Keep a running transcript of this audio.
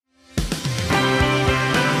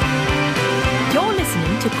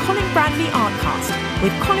to Colin Bradley Artcast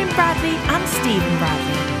with Colin Bradley and Stephen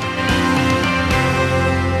Bradley.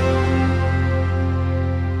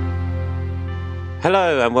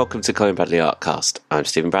 Hello and welcome to Colin Bradley Artcast. I'm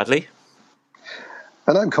Stephen Bradley.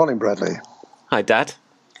 And I'm Colin Bradley. Hi, Dad.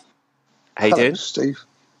 How you doing? Steve.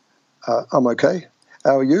 I'm okay.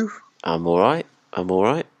 How are you? I'm all right.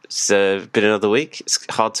 It's been another week. It's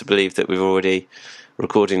hard to believe that we're already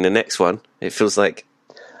recording the next one. It feels like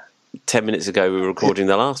 10 minutes ago we were recording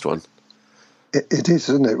the last one. It is,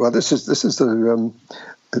 isn't it? Well, this is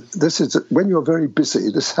when you're very busy.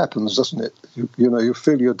 This happens, doesn't it? You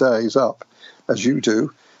fill your days up as you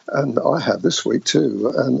do, and I have this week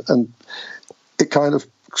too, and it kind of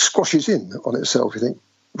squashes in on itself. You think,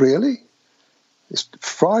 really? It's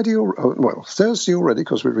Friday Thursday already,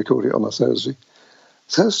 because we record it on a Thursday.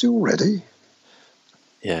 Thursday already?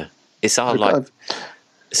 Yeah, it's our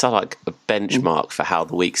a benchmark for how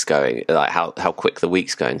the week's going, like how quick the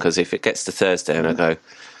week's going. Because if it gets to Thursday and I go,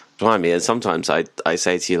 blimey, and sometimes I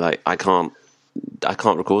say to you, like, I can't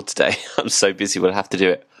record today. I'm so busy. We'll have to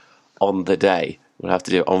do it on the day. We'll have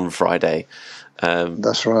to do it on Friday.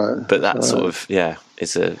 That's right. But that sort of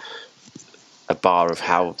is a bar of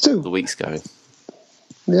how the week's going.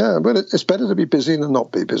 Yeah, but it's better to be busy than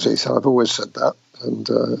not be busy. So I've always said that, and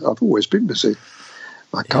I've always been busy.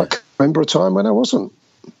 I can't remember a time when I wasn't.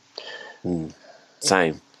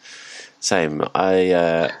 Same.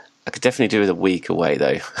 I could definitely do with a week away,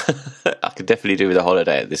 though. I could definitely do with a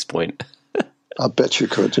holiday at this point. I bet you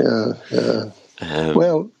could. Yeah.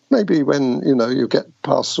 Well, maybe when you get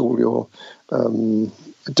past all your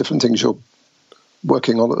different things you're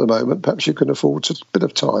working on at the moment, perhaps you can afford a bit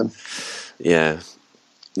of time. Yeah,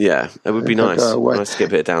 it would be nice. Nice to get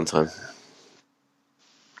a bit of downtime.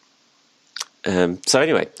 So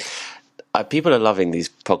anyway, people are loving these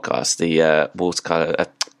podcasts, the watercolour,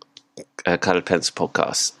 coloured pencil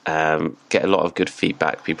podcasts. Get a lot of good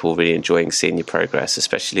feedback. People really enjoying seeing your progress,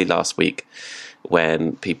 especially last week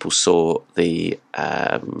when people saw the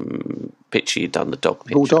picture you'd done, the dog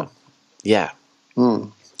picture. Bulldog. Yeah.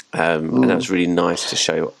 And that was really nice to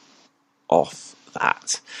show off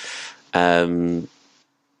that.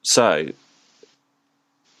 So,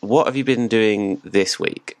 what have you been doing this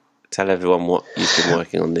week? Tell everyone what you've been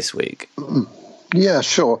working on this week. Yeah,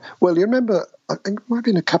 sure. Well, you remember, I think it might have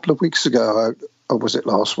been a couple of weeks ago, or was it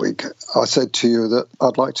last week, I said to you that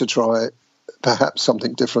I'd like to try perhaps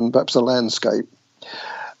something different, perhaps a landscape.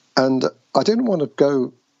 And I didn't want to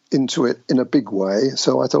go into it in a big way,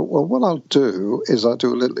 so I thought, well, what I'll do is I'll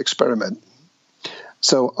do a little experiment.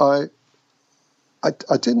 So I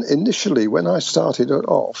didn't initially, when I started it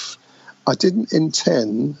off, I didn't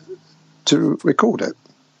intend to record it,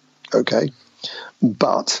 okay?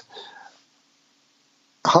 But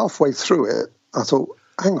halfway through it, I thought,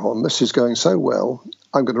 hang on, this is going so well,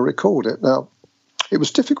 I'm going to record it. Now, it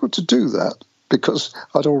was difficult to do that because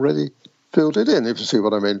I'd already filled it in, if you see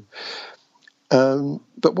what I mean.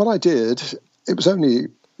 But what I did, it was only,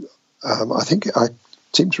 I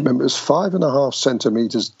seem to remember, it was 5.5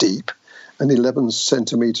 centimetres deep and 11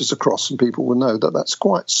 centimetres across, and people will know that that's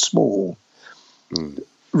quite small.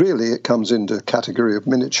 Really, it comes into the category of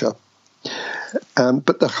miniature.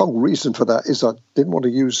 But the whole reason for that is I didn't want to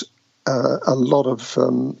use a lot of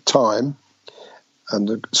time, and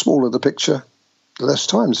the smaller the picture, the less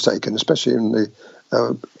time's taken, especially in the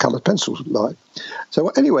coloured pencil line. So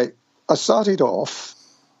anyway, I started off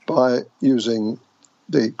by using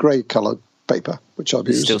the grey coloured paper, which I've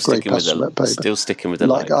used, grey pastel paper. Still sticking with the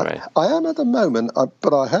light grey. I am at the moment,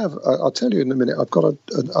 but I have, I'll tell you in a minute, I've got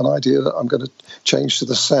an idea that I'm going to change to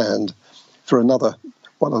the sand for another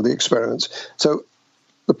one of the experiments. So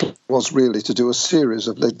the plan was really to do a series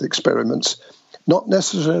of little experiments, not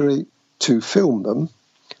necessarily to film them,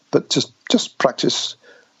 but just practice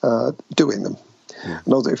doing them.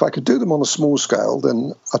 Know that if I could do them on a small scale,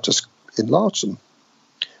 then I'd just enlarge them.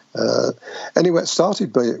 Anyway, it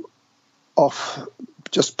started by off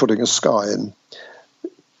just putting a sky in.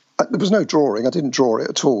 There was no drawing. I didn't draw it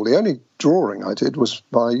at all. The only drawing I did was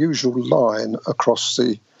my usual line across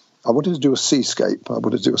I wanted to do a seascape. I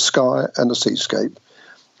wanted to do a sky and a seascape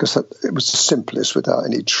because it was the simplest without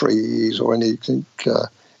any trees or anything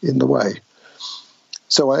in the way.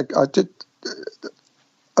 So I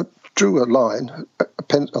drew a line,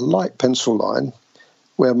 a light pencil line,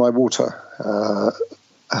 where my water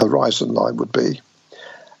horizon line would be.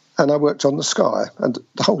 And I worked on the sky. And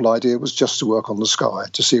the whole idea was just to work on the sky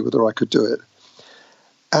to see whether I could do it.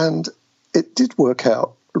 And it did work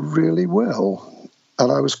out really well.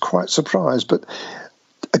 And I was quite surprised. But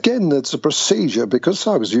again, there's a procedure. Because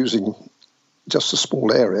I was using just a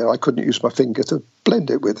small area, I couldn't use my finger to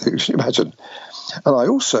blend it with, you can imagine. And I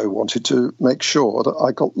also wanted to make sure that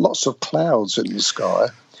I got lots of clouds in the sky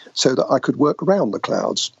so that I could work around the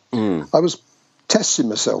clouds. I was testing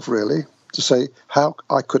myself, really, to say how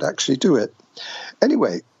I could actually do it.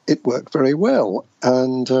 Anyway, it worked very well.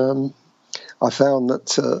 And I found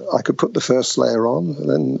that I could put the first layer on and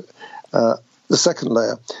then the second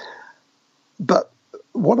layer. But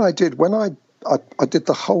what I did, when I did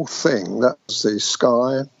the whole thing, that was the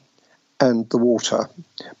sky and the water,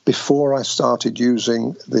 before I started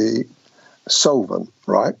using the solvent,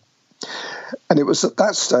 right? And it was at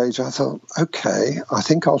that stage I thought, okay, I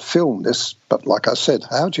think I'll film this. But like I said,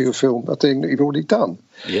 how do you film a thing that you've already done?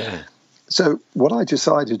 Yeah. So what I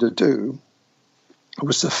decided to do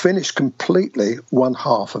was to finish completely one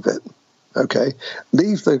half of it. Okay,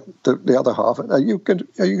 leave the other half. Are you going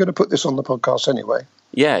to put this on the podcast anyway?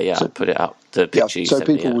 Yeah. So, I'll put it up. The picture. So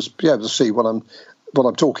people will be able to see what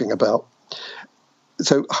I'm talking about.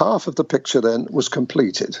 So half of the picture then was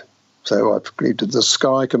completed. So I've completed the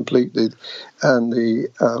sky completely and the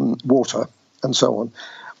water and so on,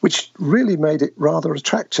 which really made it rather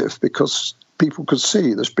attractive because people could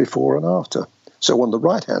see this before and after. So on the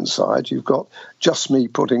right-hand side, you've got just me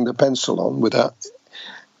putting the pencil on without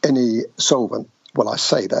any solvent. Well, I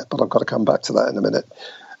say that, but I've got to come back to that in a minute.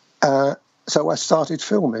 So I started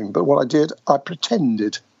filming, but what I did, I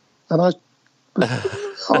pretended, and I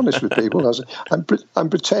was honest with people. I said, I'm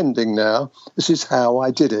pretending now. This is how I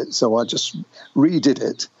did it. So I just redid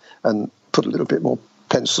it and put a little bit more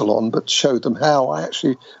pencil on, but showed them how I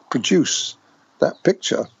actually produced that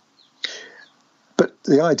picture. But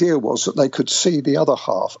the idea was that they could see the other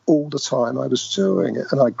half all the time I was doing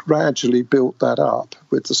it, and I gradually built that up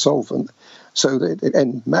with the solvent so that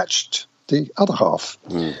it matched the other half,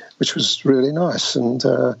 which was really nice. And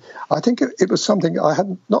I think it was something I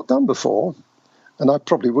had not done before, and I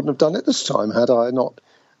probably wouldn't have done it this time had I not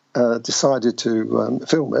decided to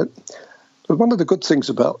film it. But one of the good things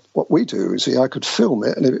about what we do is I could film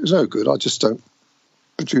it, and if it was no good, I just don't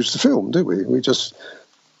produce the film, do we? We just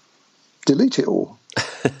delete it all.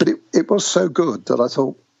 But it was so good that I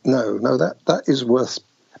thought, no, that is worth,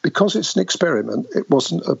 because it's an experiment. It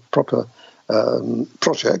wasn't a proper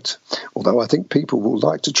project, although I think people will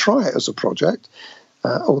like to try it as a project,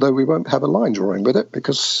 although we won't have a line drawing with it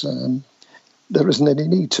because there isn't any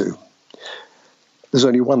need to. There's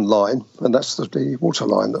only one line, and that's the water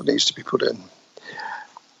line that needs to be put in.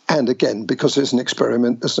 And again, because it's an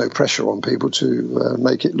experiment, there's no pressure on people to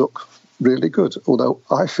make it look really good, although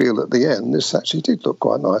I feel at the end this actually did look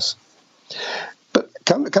quite nice. But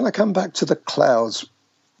can I come back to the clouds?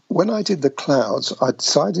 When I did the clouds, I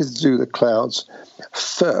decided to do the clouds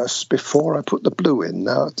first before I put the blue in.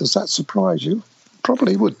 Now, does that surprise you?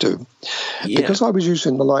 Probably would do. Yeah. Because I was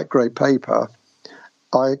using the light grey paper,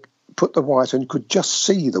 I put the white and you could just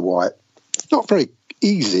see the white. Not very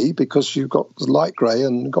easy because you've got the light grey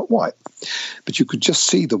and got white, but you could just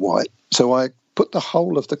see the white. So I put the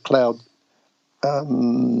whole of the cloud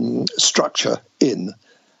structure in,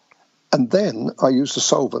 and then I used the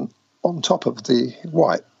solvent on top of the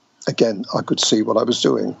white. Again, I could see what I was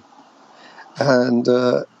doing, and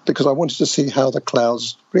because I wanted to see how the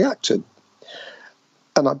clouds reacted.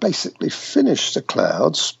 And I basically finished the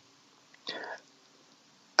clouds,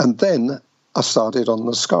 and then I started on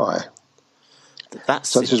the sky.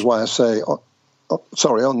 So this is why I say, on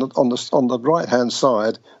the right hand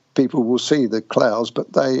side, people will see the clouds,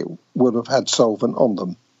 but they would have had solvent on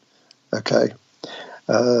them. Okay,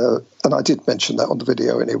 and I did mention that on the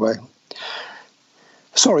video anyway.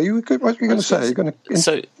 Sorry, what were you going to say?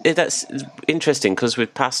 So that's interesting because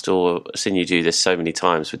with pastel, I've seen you do this so many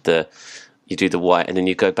times with you do the white and then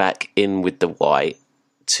you go back in with the white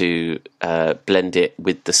to blend it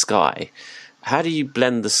with the sky. How do you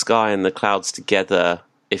blend the sky and the clouds together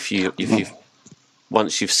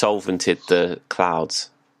once you've solvented the clouds?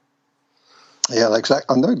 Yeah,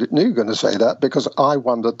 exactly. I knew you were going to say that because I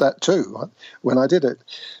wondered that too when I did it.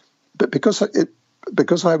 But because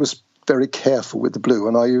I was very careful with the blue,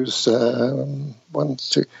 and I used there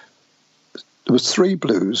was 3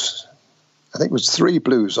 blues. I think it was 3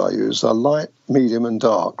 blues I used: a light, medium, and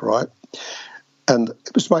dark. Right, and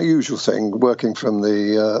it was my usual thing, working from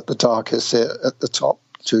the darkest at the top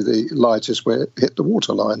to the lightest where it hit the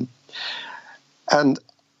water line. And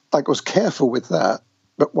I was careful with that.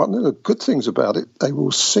 But one of the good things about it, they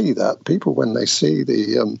will see that. People, when they see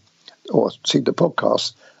the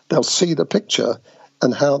podcast, they'll see the picture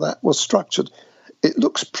and how that was structured. It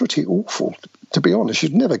looks pretty awful, to be honest.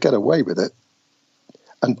 You'd never get away with it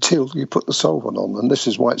until you put the solvent on. And this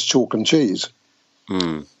is why it's chalk and cheese.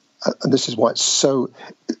 And this is why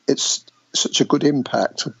it's such a good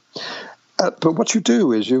impact. But what you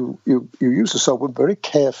do is you use the solvent very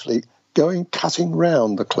carefully, cutting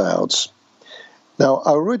round the clouds. Now,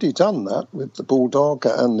 I've already done that with the bulldog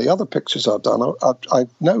and the other pictures I've done. I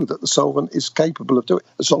know that the solvent is capable of doing it,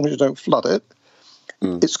 as long as you don't flood it.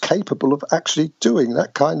 It's capable of actually doing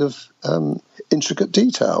that kind of intricate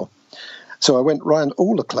detail. So I went round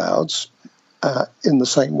all the clouds in the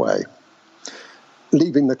same way,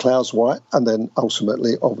 leaving the clouds white and then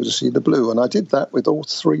ultimately, obviously, the blue. And I did that with all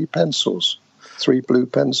three blue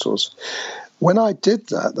pencils. When I did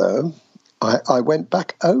that, though, I went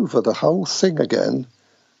back over the whole thing again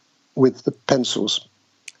with the pencils.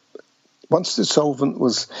 Once the solvent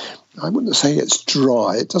was, I wouldn't say it's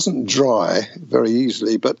dry. It doesn't dry very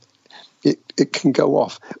easily, but it can go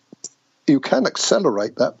off. You can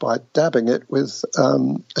accelerate that by dabbing it with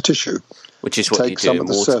a tissue. Which is what you do in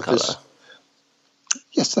watercolour.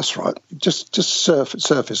 Yes, that's right. Just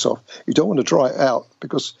surface off. You don't want to dry it out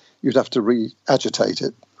because you'd have to re-agitate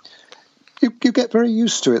it. You get very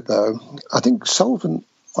used to it, though. I think solvent,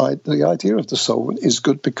 the idea of the solvent is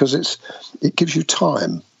good because it gives you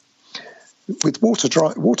time. With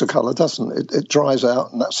watercolour doesn't. It dries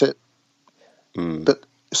out and that's it. But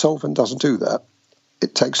solvent doesn't do that.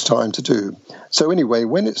 It takes time to do. So anyway,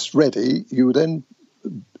 when it's ready, you then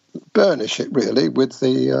burnish it really with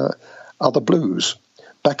the other blues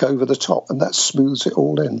back over the top, and that smooths it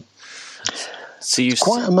all in. So it's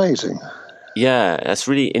quite amazing. Yeah, that's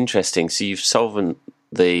really interesting. So you've solvent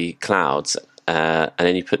the clouds, and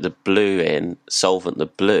then you put the blue in, solvent the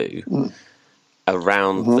blue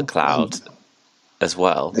around the cloud as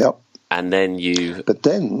well. Yep. And then you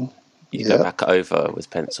go back over with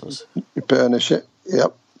pencils. You burnish it.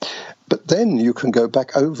 Yep. But then you can go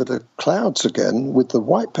back over the clouds again with the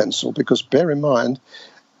white pencil, because bear in mind,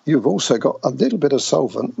 you've also got a little bit of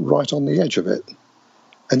solvent right on the edge of it.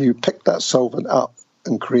 And you pick that solvent up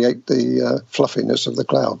and create the fluffiness of the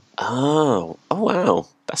cloud. Oh, wow.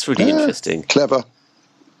 That's really interesting. Clever.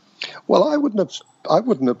 Well, I wouldn't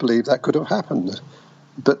have believed that could have happened.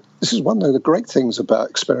 But this is one of the great things about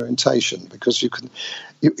experimentation, because you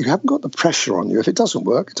haven't got the pressure on you. If it doesn't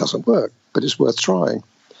work, it doesn't work, but it's worth trying.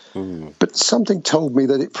 But something told me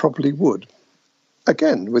that it probably would.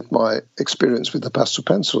 Again, with my experience with the pastel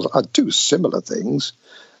pencils, I do similar things.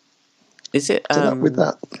 Is it with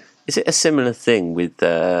that? Is it a similar thing with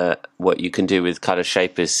what you can do with colour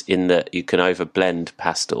shapers, in that you can overblend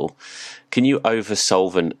pastel? Can you over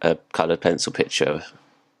solvent a coloured pencil picture?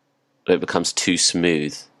 It becomes too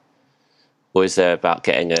smooth, or is there about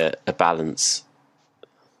getting a balance?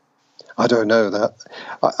 I don't know that.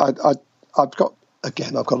 I've got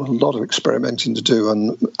a lot of experimenting to do,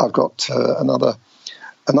 and I've got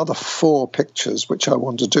another 4 pictures which I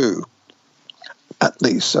want to do, at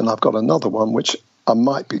least, and I've got another one which I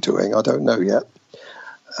might be doing. I don't know yet.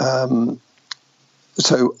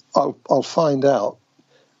 So I'll find out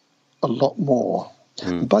a lot more.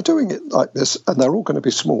 By doing it like this, and they're all going to be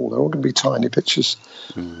small, they're all going to be tiny pictures,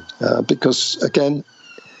 because, again,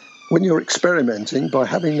 when you're experimenting, by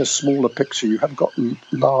having a smaller picture, you haven't got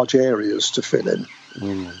large areas to fill in,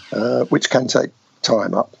 which can take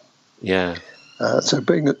time up. Yeah. So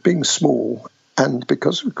being small, and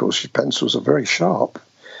because, of course, your pencils are very sharp,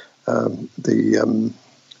 the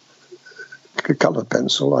coloured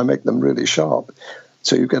pencil, I make them really sharp,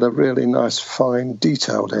 so you get a really nice, fine,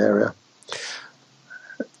 detailed area.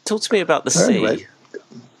 Talk to me about the sea. Anyway.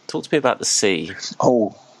 Talk to me about the sea.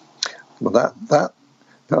 Oh, well,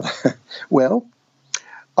 well,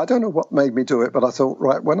 I don't know what made me do it, but I thought,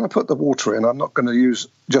 right, when I put the water in, I'm not going to use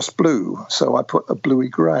just blue, so I put a bluey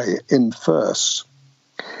grey in first.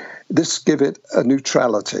 This give it a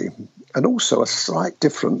neutrality and also a slight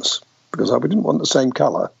difference, because I didn't want the same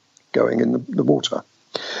colour going in the water.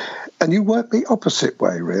 And you work the opposite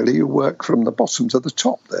way, really. You work from the bottom to the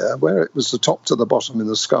top there, where it was the top to the bottom in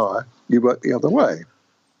the sky. You work the other way.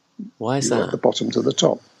 Why is you that? Work the bottom to the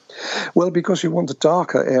top. Well, because you want a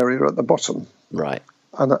darker area at the bottom. Right.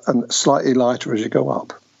 And slightly lighter as you go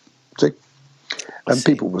up. See? And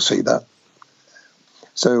people will see that.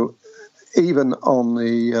 So even on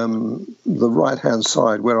the right-hand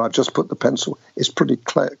side, where I've just put the pencil, it's pretty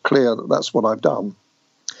clear that that's what I've done.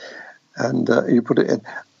 And you put it in.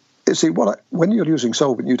 You see, when you're using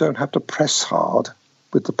solvent, you don't have to press hard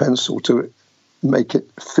with the pencil to make it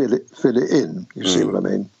fill it in. You see what I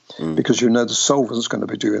mean? Because you know the solvent's going to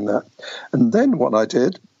be doing that. And then what I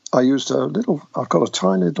did, I used I've got a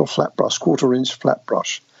tiny little flat brush, 1/4-inch flat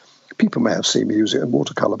brush. People may have seen me use it in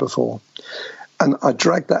watercolour before. And I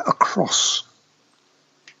dragged that across,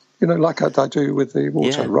 like I do with the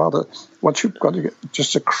water. Yeah. Rather, once you've got to get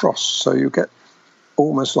just across, so you get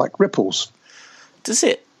almost like ripples. Does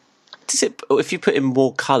it does it? If you put in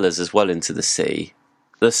more colours as well into the sea,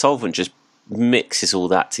 the solvent just mixes all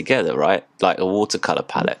that together, right? Like a watercolour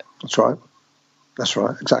palette. That's right. That's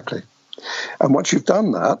right, exactly. And once you've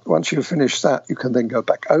done that, once you've finished that, you can then go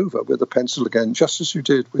back over with the pencil again, just as you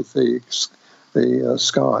did with the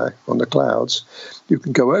sky on the clouds. You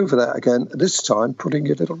can go over that again, this time putting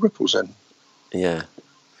your little ripples in. Yeah.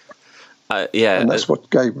 Yeah. And that's what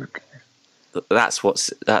gave... That's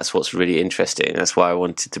what's really interesting. That's why I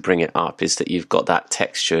wanted to bring it up, is that you've got that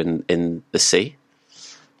texture in the sea.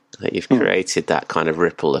 That you've created that kind of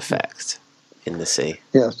ripple effect in the sea.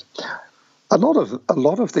 Yes. A lot of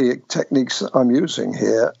the techniques that I'm using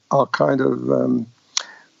here are kind of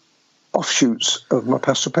offshoots of my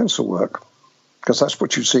pastel pencil work, because that's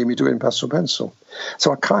what you see me do in pastel pencil.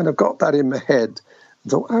 So I kind of got that in my head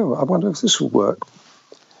and thought, oh, I wonder if this will work.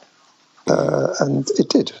 And it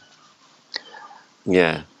did.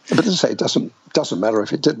 Yeah. But as I say, it doesn't matter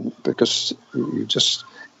if it didn't, because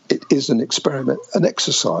it is an experiment, an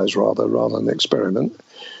exercise rather than an experiment.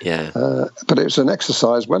 Yeah. But it was an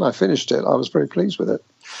exercise. When I finished it, I was very pleased with it.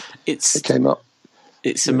 It came up.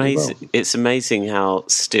 It's really amazing. well. It's amazing how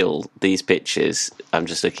still these pictures, I'm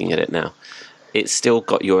just looking at it now, it's still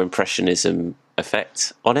got your impressionism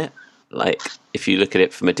effect on it. Like, if you look at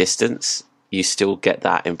it from a distance, you still get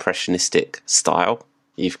that impressionistic style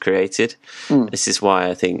you've created. This is why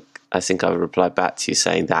I think I would reply back to you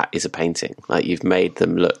saying that is a painting. Like, you've made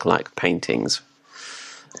them look like paintings.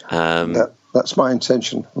 That's my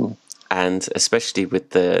intention. And especially with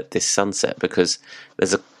this sunset, because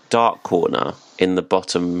there's a dark corner in the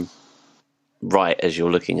bottom right as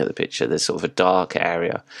you're looking at the picture. There's sort of a dark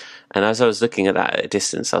area. And as I was looking at that at a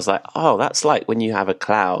distance, I was like, oh, that's like when you have a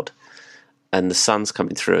cloud and the sun's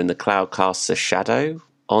coming through and the cloud casts a shadow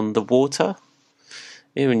on the water.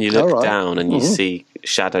 You know, when you look down and you see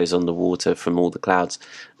shadows on the water from all the clouds,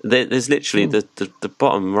 there's literally the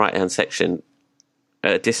bottom right-hand section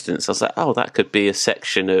at a distance. I was like, oh, that could be a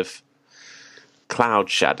section of cloud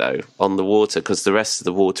shadow on the water, because the rest of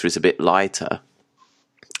the water is a bit lighter.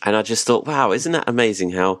 And I just thought, wow, isn't that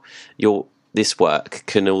amazing how this work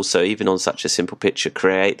can also, even on such a simple picture,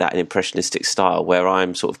 create that impressionistic style where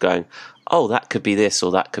I'm sort of going, oh, that could be this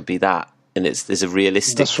or that could be that. And there's a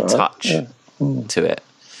realistic touch to it.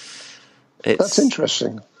 That's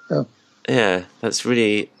interesting. Yeah, that's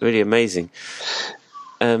really, really amazing.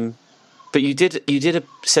 But you did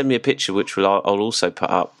send me a picture, which I'll also put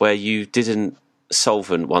up, where you didn't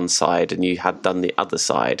solvent one side and you had done the other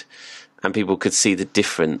side, and people could see the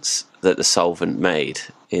difference that the solvent made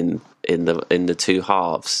in the two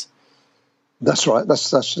halves. That's right.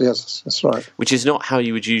 That's right. Which is not how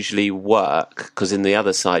you would usually work, because in the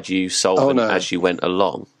other side you solvent as you went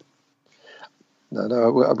along.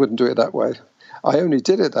 No, I wouldn't do it that way. I only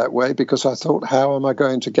did it that way because I thought, how am I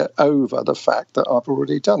going to get over the fact that I've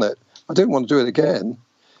already done it? I didn't want to do it again.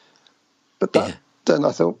 But then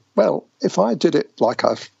I thought, well, if I did it like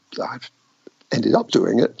I've ended up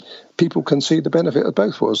doing it, people can see the benefit of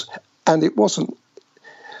both was. And it wasn't.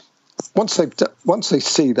 Once they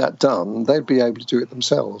see that done, they'll be able to do it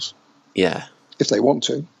themselves. Yeah. If they want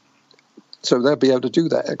to. So they'll be able to do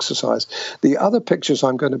that exercise. The other pictures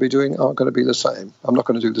I'm going to be doing aren't going to be the same. I'm not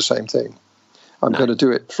going to do the same thing. I'm going to do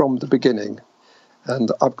it from the beginning. And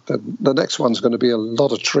the next one's going to be a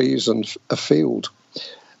lot of trees and a field.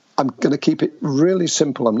 I'm going to keep it really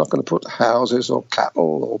simple. I'm not going to put houses or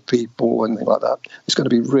cattle or people or anything like that. It's going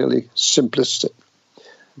to be really simplistic.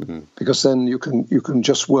 Because then you can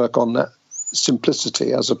just work on that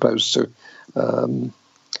simplicity as opposed to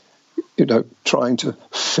trying to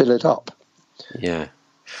fill it up. Yeah.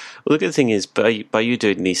 Well, the good thing is, by you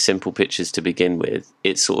doing these simple pictures to begin with,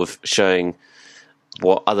 it's sort of showing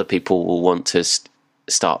what other people will want to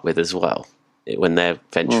start with as well when they're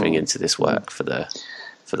venturing into this work for the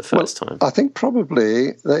first time. I think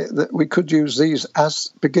probably we could use these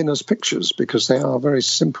as beginners' pictures because they are very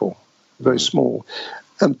simple, very small.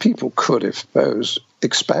 And people could, if suppose,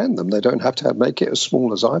 expand them. They don't have to make it as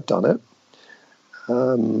small as I've done it.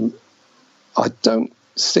 I don't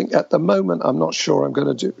think at the moment, I'm not sure I'm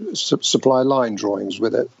going to supply line drawings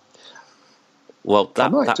with it. Well,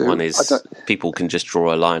 that one is, people can just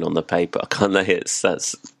draw a line on the paper, can't they? It's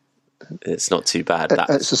not too bad.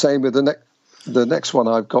 It's the same with the next one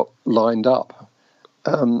I've got lined up.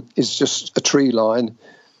 Is just a tree line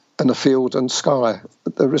and a field and sky.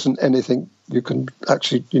 There isn't anything you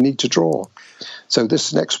need to draw. So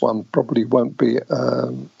this next one probably won't be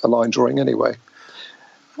a line drawing anyway.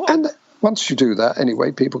 What? And once you do that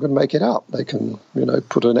anyway, people can make it up. They can,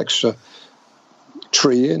 put an extra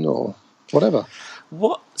tree in or whatever.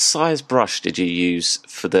 What size brush did you use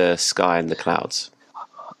for the sky and the clouds?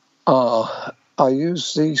 I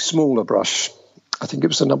use the smaller brush. I think it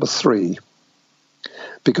was the number 3.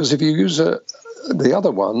 Because if you use the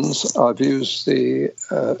other ones, I've used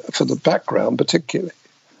for the background particularly,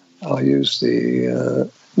 I use the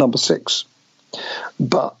number 6.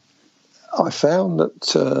 But I found that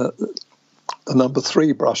the number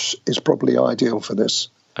 3 brush is probably ideal for this.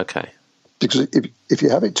 Okay. Because if you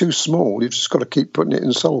have it too small, you've just got to keep putting it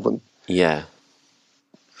in solvent. Yeah.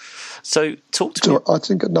 So talk to me. I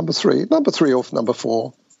think at number 3 or number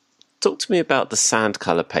 4. Talk to me about the sand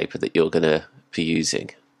colour paper that you're going to be using.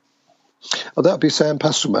 Oh, that would be sand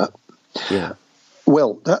pastel mat. Yeah.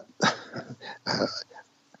 Well,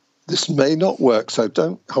 this may not work, so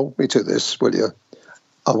don't hold me to this, will you?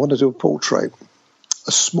 I want to do a portrait,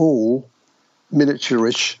 a small,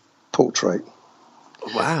 miniaturish portrait.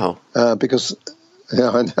 Wow. Because, yeah,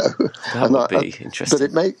 I know. That would be interesting.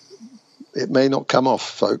 But it may not come off,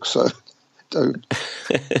 folks. So don't.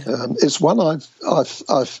 It's one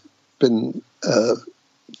I've been.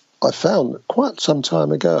 I found quite some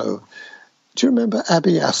time ago. Do you remember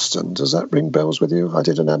Abby Aston? Does that ring bells with you? I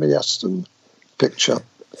did an Abby Aston picture.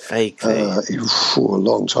 Vaguely. A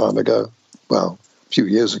long time ago. Well, a few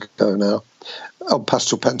years ago now, on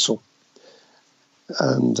pastel pencil.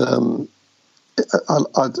 And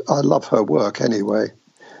I love her work anyway.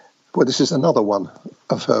 Well, this is another one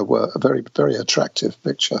of her work, a very, very attractive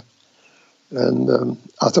picture. And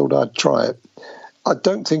I thought I'd try it. I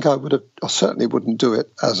don't think I certainly wouldn't do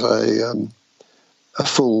it as a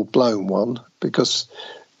full-blown one, because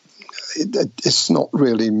it's not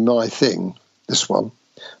really my thing, this one.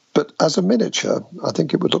 But as a miniature, I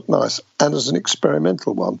think it would look nice. And as an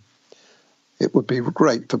experimental one, it would be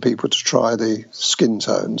great for people to try the skin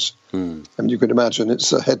tones. And you can imagine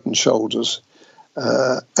it's a head and shoulders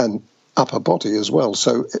and upper body as well.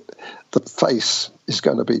 So the face is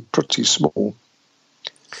going to be pretty small.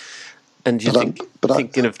 And you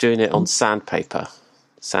thinking of doing it on sandpaper,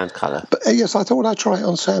 sand colour? But yes, I thought I'd try it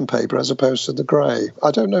on sandpaper as opposed to the grey.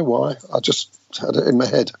 I don't know why. I just had it in my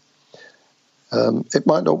head. It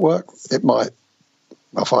might not work. It might.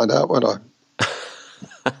 I'll find out when I...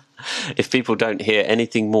 If people don't hear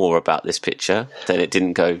anything more about this picture, then it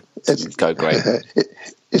didn't go great.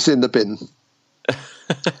 It's in the bin.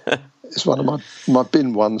 It's one of my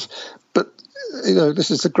bin ones. But,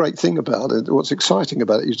 this is the great thing about it. What's exciting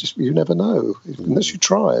about it, you never know unless you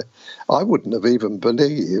try it. I wouldn't have even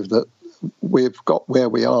believed that we've got where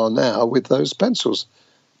we are now with those pencils.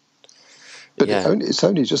 But it's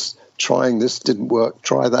only just trying this didn't work.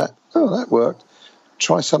 Try that. Oh, that worked.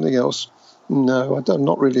 Try something else. No, I'm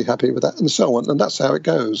not really happy with that, and so on. And that's how it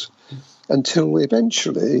goes until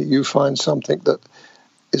eventually you find something that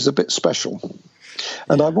is a bit special.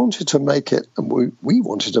 And I wanted to make it, and we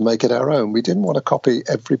wanted to make it our own. We didn't want to copy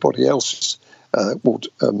everybody else's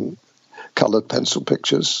coloured pencil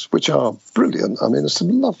pictures, which are brilliant. I mean, there's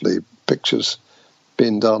some lovely pictures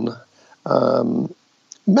being done,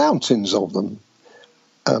 mountains of them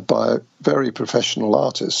by very professional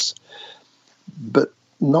artists, but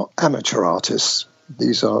not amateur artists.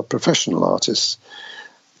 These are professional artists.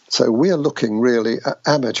 So we're looking really at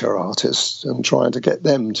amateur artists and trying to get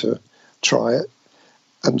them to try it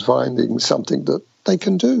and finding something that they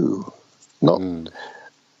can do, not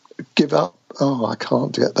give up. Oh, I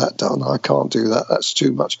can't get that done. I can't do that. That's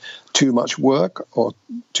too much work or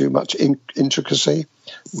too much intricacy.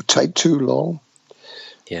 It would take too long.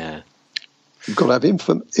 Yeah. You've got to have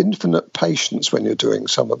infinite patience when you're doing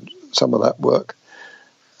some of that work.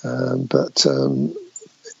 But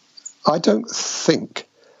I don't think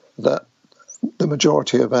that the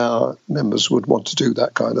majority of our members would want to do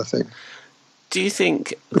that kind of thing. Do you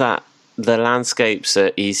think that the landscapes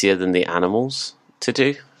are easier than the animals to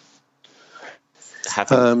do?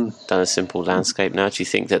 Having done a simple landscape now, do you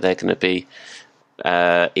think that they're going to be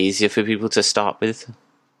easier for people to start with?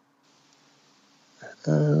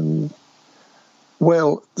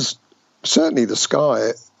 Well, certainly the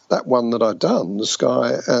sky, that one that I've done, the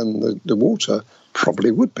sky and the water,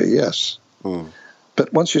 probably would be, yes.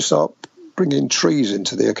 But once you start bringing trees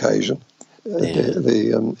into the occasion,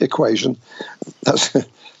 the equation, that's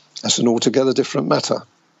an altogether different matter.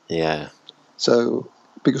 Yeah. So,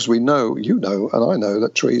 because we know, and I know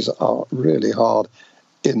that trees are really hard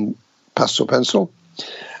in pastel pencil.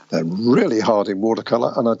 They're really hard in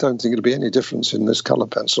watercolour, and I don't think it'll be any difference in this colour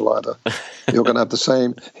pencil either. You're going to have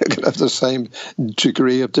the same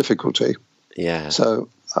degree of difficulty. Yeah. So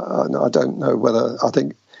I don't know whether I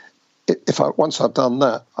think once I've done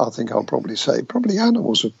that, I think I'll probably say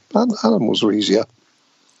animals are easier.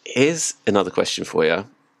 Here's another question for you: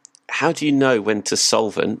 how do you know when to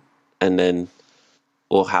solvent,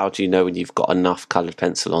 or how do you know when you've got enough coloured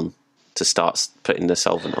pencil on to start putting the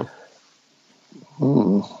solvent on?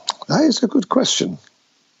 That is a good question.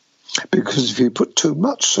 Because if you put too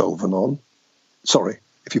much solvent on,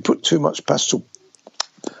 if you put too much pastel,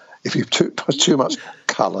 if you put too much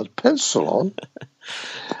coloured pencil on,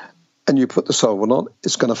 and you put the solvent on,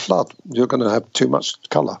 it's going to flood. You're going to have too much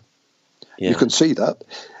colour. Yeah. You can see that.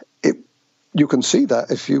 You can see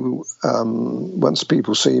that if you once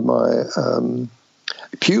people see my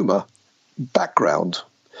Puma background,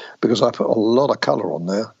 because I put a lot of colour on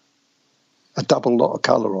there, a double lot of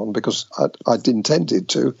colour on, because I'd intended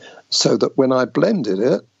to, so that when I blended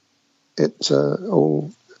it, it's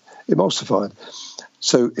all emulsified.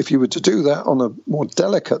 So if you were to do that on a more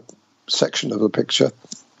delicate section of a picture,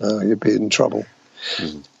 you'd be in trouble.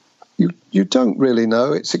 Mm. You don't really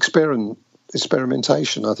know. It's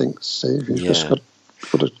experimentation, I think, Steve. You've just got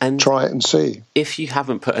to try it and see. If you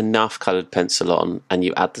haven't put enough coloured pencil on and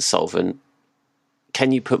you add the solvent,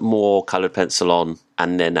 can you put more coloured pencil on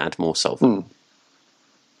and then add more solvent?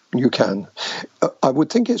 You can. I would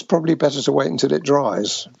think it's probably better to wait until it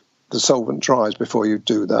dries, the solvent dries, before you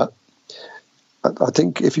do that. I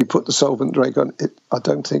think if you put the solvent drag on it, I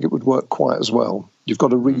don't think it would work quite as well. You've got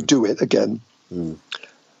to redo it again.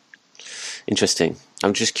 Interesting.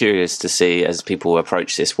 I'm just curious to see, as people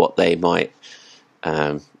approach this, what they might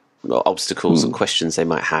obstacles or questions they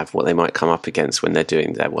might have, what they might come up against when they're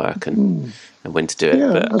doing their work, and when to do it.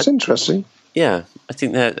 Yeah, that's interesting. Yeah, I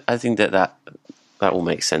think that all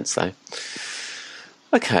makes sense, though.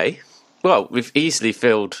 Okay, well, we've easily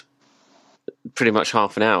filled pretty much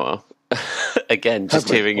half an hour. Again, just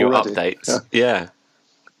hearing your updates. Yeah.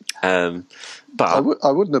 But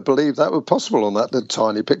I wouldn't have believed that was possible on that little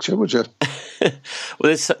tiny picture, would you?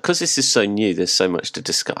 Well, because this is so new, there's so much to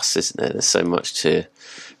discuss, isn't there? There's so much to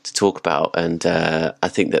talk about, and I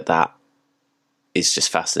think that is just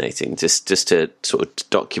fascinating. Just to sort of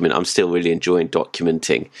document. I'm still really enjoying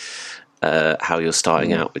documenting how you're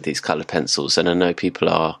starting out with these coloured pencils, and I know people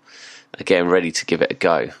are getting ready to give it a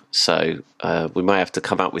go. So we might have to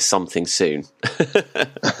come out with something soon,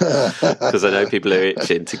 because I know people are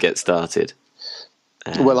itching to get started.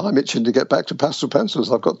 Well, I'm itching to get back to pastel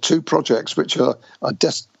pencils. I've got 2 projects which I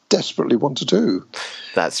desperately want to do.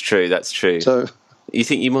 That's true. So you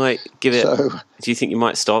think you might give it? Do you think you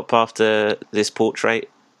might stop after this portrait?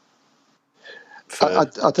 I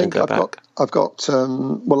think I've got.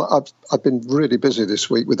 Well, I've been really busy this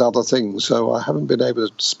week with other things, so I haven't been able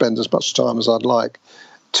to spend as much time as I'd like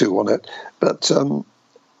to on it. But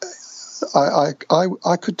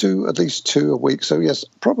I could do at least 2 a week. So yes,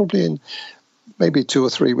 probably in maybe 2 or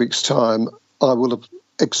 3 weeks' time, I will have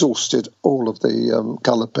exhausted all of the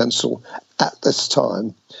coloured pencil at this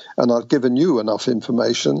time, and I've given you enough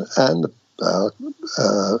information and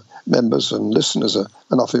members and listeners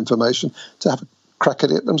enough information to have a crack at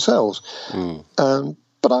it themselves.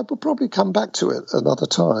 But I will probably come back to it another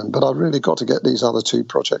time. But I've really got to get these other 2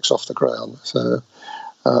 projects off the ground. So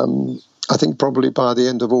I think probably by the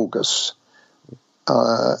end of August,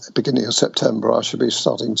 beginning of September, I should be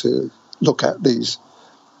starting to look at these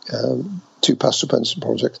 2 pastel pencil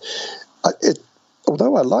projects.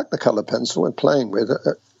 Although I like the colour pencil and playing with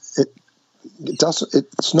it,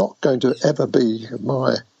 it's not going to ever be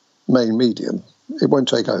my main medium. It won't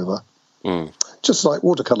take over. Just like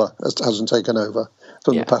watercolour hasn't taken over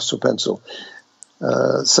from the pastel pencil.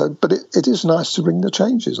 But it is nice to bring the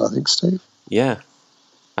changes, I think, Steve. Yeah,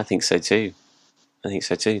 I think so too.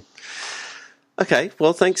 Okay,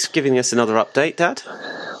 well, thanks for giving us another update, Dad.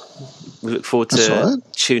 We look forward to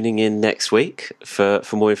tuning in next week for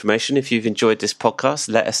more information. If you've enjoyed this podcast,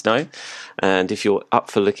 let us know. And if you're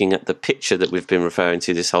up for looking at the picture that we've been referring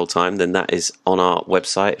to this whole time, then that is on our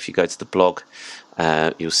website. If you go to the blog,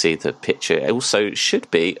 you'll see the picture. It also should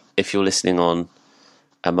be, if you're listening on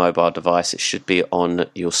a mobile device, it should be on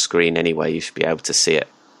your screen anyway. You should be able to see it.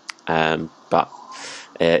 But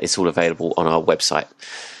it's all available on our website.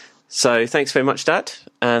 So thanks very much, Dad,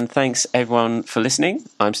 and thanks everyone for listening.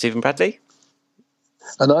 I'm Stephen Bradley.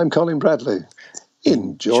 And I'm Colin Bradley.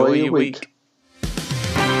 Enjoy your week.